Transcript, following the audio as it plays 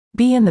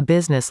Be in the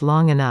business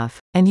long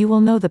enough, and you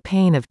will know the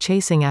pain of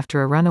chasing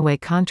after a runaway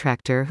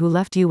contractor who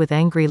left you with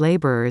angry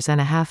laborers and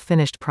a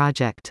half-finished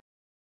project.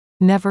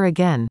 Never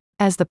again.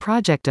 As the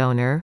project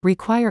owner,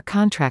 require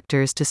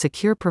contractors to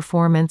secure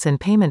performance and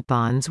payment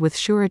bonds with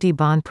surety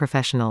bond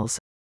professionals.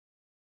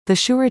 The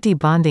Surety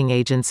Bonding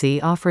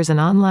Agency offers an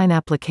online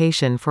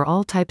application for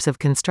all types of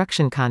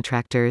construction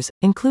contractors,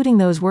 including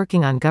those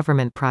working on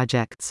government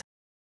projects.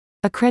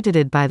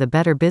 Accredited by the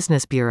Better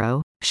Business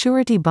Bureau,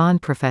 Surety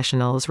Bond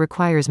Professionals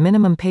requires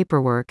minimum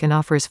paperwork and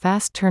offers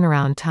fast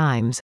turnaround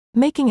times,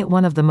 making it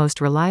one of the most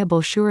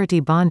reliable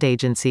surety bond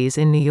agencies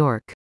in New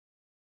York.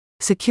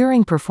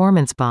 Securing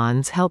performance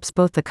bonds helps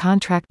both the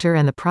contractor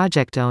and the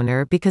project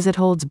owner because it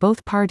holds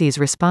both parties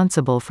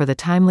responsible for the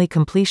timely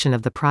completion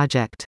of the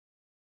project.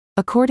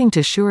 According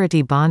to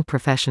Surety Bond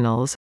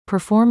Professionals,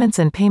 performance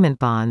and payment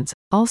bonds,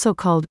 also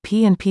called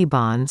P&P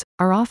bonds,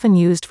 are often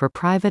used for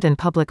private and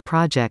public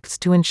projects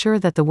to ensure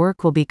that the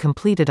work will be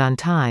completed on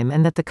time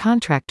and that the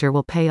contractor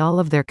will pay all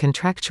of their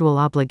contractual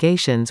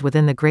obligations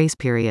within the grace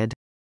period.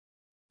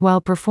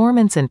 While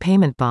performance and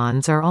payment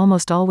bonds are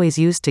almost always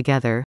used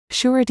together,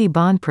 Surety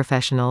Bond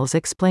Professionals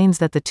explains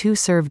that the two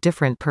serve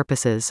different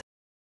purposes.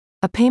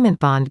 A payment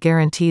bond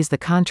guarantees the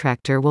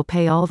contractor will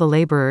pay all the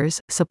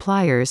laborers,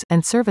 suppliers,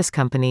 and service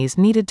companies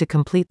needed to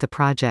complete the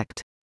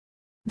project.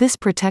 This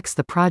protects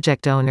the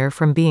project owner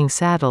from being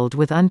saddled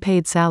with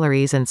unpaid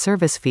salaries and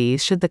service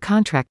fees should the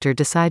contractor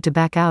decide to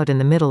back out in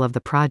the middle of the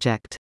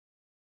project.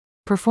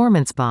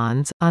 Performance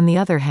bonds, on the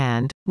other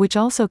hand, which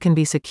also can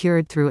be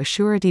secured through a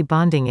surety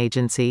bonding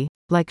agency,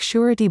 like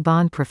Surety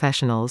Bond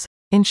Professionals,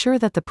 ensure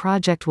that the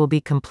project will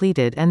be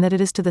completed and that it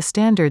is to the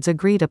standards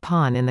agreed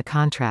upon in the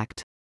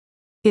contract.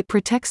 It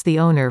protects the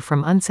owner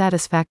from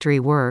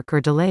unsatisfactory work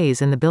or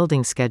delays in the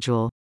building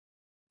schedule.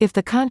 If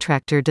the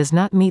contractor does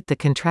not meet the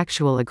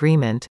contractual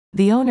agreement,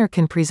 the owner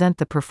can present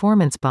the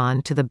performance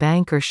bond to the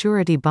bank or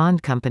surety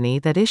bond company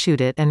that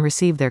issued it and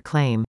receive their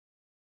claim.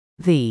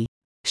 The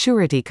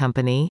surety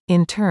company,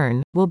 in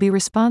turn, will be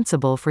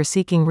responsible for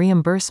seeking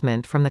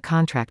reimbursement from the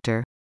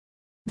contractor.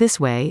 This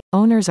way,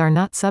 owners are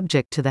not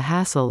subject to the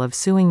hassle of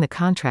suing the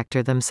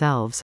contractor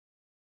themselves.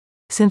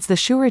 Since the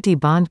surety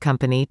bond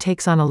company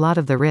takes on a lot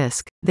of the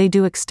risk, they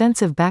do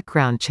extensive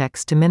background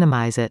checks to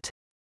minimize it.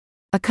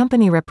 A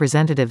company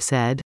representative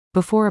said,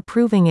 before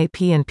approving a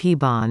P&P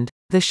bond,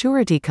 the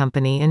surety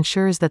company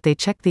ensures that they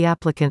check the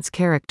applicant's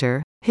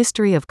character,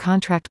 history of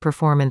contract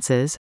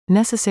performances,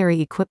 necessary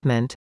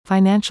equipment,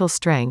 financial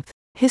strength,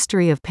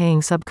 history of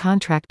paying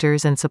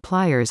subcontractors and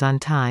suppliers on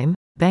time,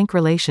 bank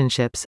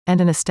relationships,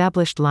 and an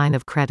established line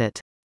of credit.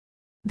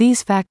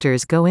 These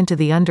factors go into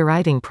the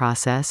underwriting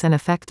process and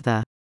affect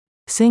the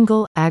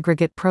single,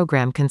 aggregate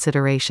program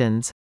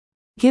considerations.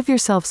 Give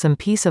yourself some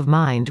peace of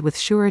mind with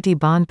Surety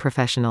Bond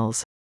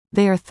Professionals.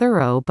 They are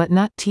thorough but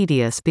not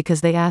tedious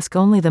because they ask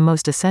only the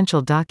most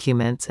essential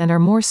documents and are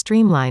more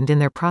streamlined in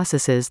their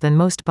processes than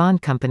most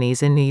bond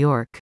companies in New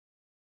York.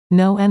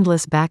 No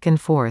endless back and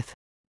forth.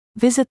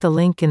 Visit the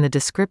link in the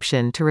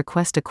description to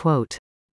request a quote.